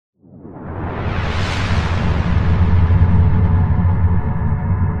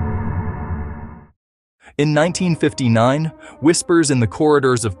In 1959, whispers in the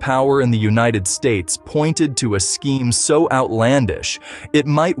corridors of power in the United States pointed to a scheme so outlandish it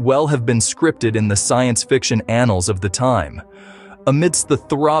might well have been scripted in the science fiction annals of the time. Amidst the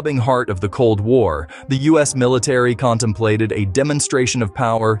throbbing heart of the Cold War, the U.S. military contemplated a demonstration of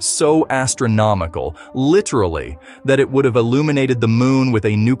power so astronomical, literally, that it would have illuminated the moon with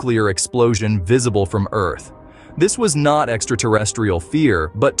a nuclear explosion visible from Earth. This was not extraterrestrial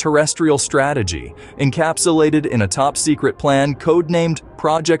fear, but terrestrial strategy, encapsulated in a top-secret plan codenamed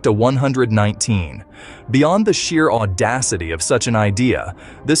Project A119. Beyond the sheer audacity of such an idea,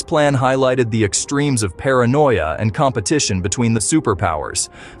 this plan highlighted the extremes of paranoia and competition between the superpowers,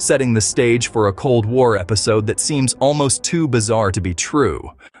 setting the stage for a Cold War episode that seems almost too bizarre to be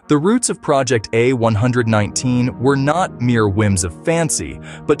true. The roots of Project A119 were not mere whims of fancy,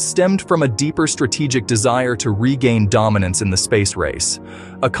 but stemmed from a deeper strategic desire to regain dominance in the space race,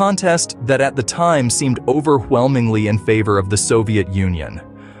 a contest that at the time seemed overwhelmingly in favor of the Soviet Union.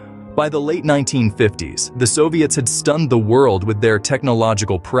 By the late 1950s, the Soviets had stunned the world with their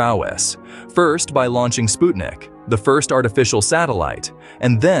technological prowess, first by launching Sputnik, the first artificial satellite,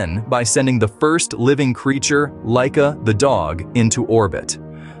 and then by sending the first living creature, Laika the dog, into orbit.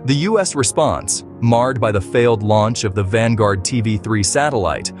 The U.S. response, marred by the failed launch of the Vanguard TV-3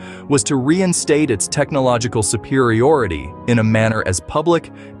 satellite, was to reinstate its technological superiority in a manner as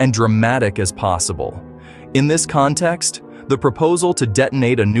public and dramatic as possible. In this context, the proposal to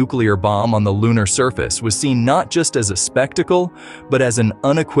detonate a nuclear bomb on the lunar surface was seen not just as a spectacle, but as an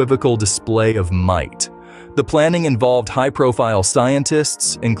unequivocal display of might. The planning involved high-profile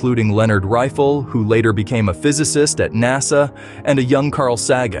scientists, including Leonard Riefel, who later became a physicist at NASA, and a young Carl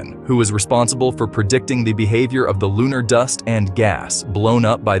Sagan, who was responsible for predicting the behavior of the lunar dust and gas blown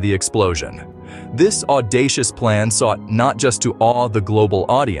up by the explosion. This audacious plan sought not just to awe the global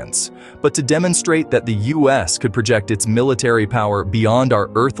audience, but to demonstrate that the U.S. could project its military power beyond our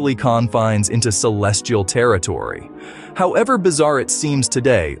earthly confines into celestial territory. However bizarre it seems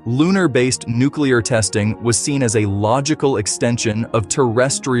today, lunar-based nuclear testing was seen as a logical extension of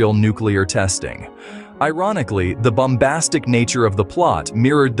terrestrial nuclear testing. Ironically, the bombastic nature of the plot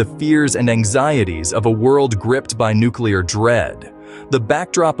mirrored the fears and anxieties of a world gripped by nuclear dread. The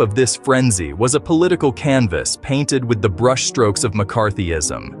backdrop of this frenzy was a political canvas painted with the brushstrokes of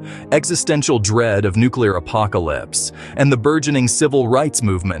McCarthyism, existential dread of nuclear apocalypse, and the burgeoning civil rights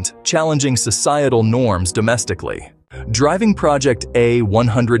movement challenging societal norms domestically. Driving Project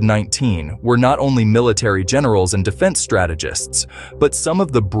A119 were not only military generals and defense strategists, but some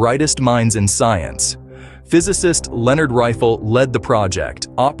of the brightest minds in science. Physicist Leonard Riefel led the project,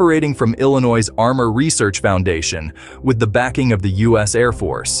 operating from Illinois' Armor Research Foundation with the backing of the U.S. Air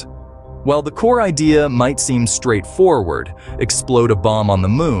Force. While the core idea might seem straightforward, explode a bomb on the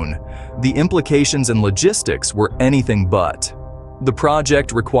moon, the implications and logistics were anything but. The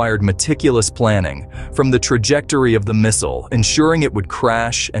project required meticulous planning, from the trajectory of the missile, ensuring it would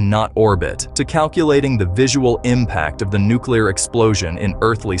crash and not orbit, to calculating the visual impact of the nuclear explosion in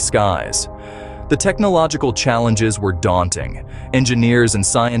earthly skies. The technological challenges were daunting. Engineers and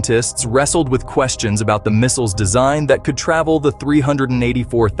scientists wrestled with questions about the missile's design that could travel the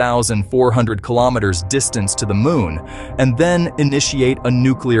 384,400 kilometers distance to the moon and then initiate a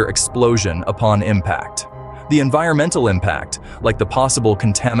nuclear explosion upon impact. The environmental impact, like the possible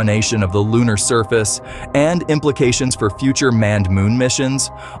contamination of the lunar surface and implications for future manned moon missions,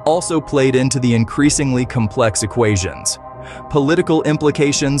 also played into the increasingly complex equations. Political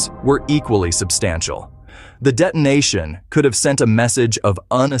implications were equally substantial. The detonation could have sent a message of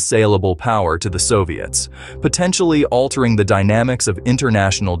unassailable power to the Soviets, potentially altering the dynamics of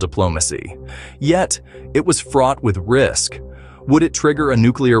international diplomacy. Yet, it was fraught with risk. Would it trigger a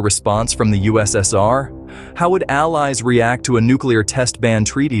nuclear response from the USSR? How would allies react to a nuclear test ban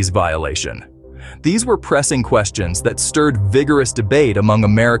treaties violation? These were pressing questions that stirred vigorous debate among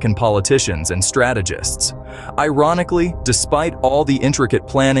American politicians and strategists. Ironically, despite all the intricate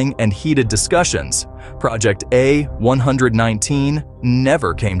planning and heated discussions, Project A119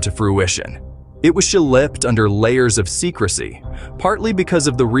 never came to fruition. It was shelipped under layers of secrecy, partly because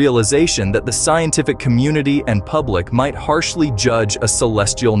of the realization that the scientific community and public might harshly judge a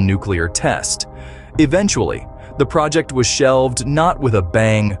celestial nuclear test. Eventually, the project was shelved not with a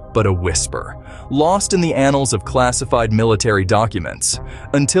bang, but a whisper, lost in the annals of classified military documents,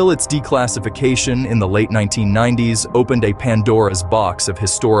 until its declassification in the late 1990s opened a Pandora's box of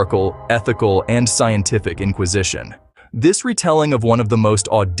historical, ethical, and scientific inquisition. This retelling of one of the most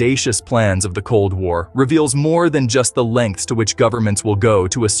audacious plans of the Cold War reveals more than just the lengths to which governments will go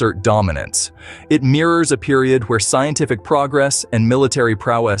to assert dominance. It mirrors a period where scientific progress and military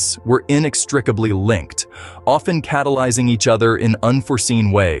prowess were inextricably linked, often catalyzing each other in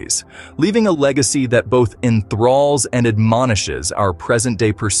unforeseen ways, leaving a legacy that both enthralls and admonishes our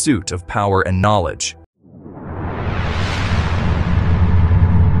present-day pursuit of power and knowledge.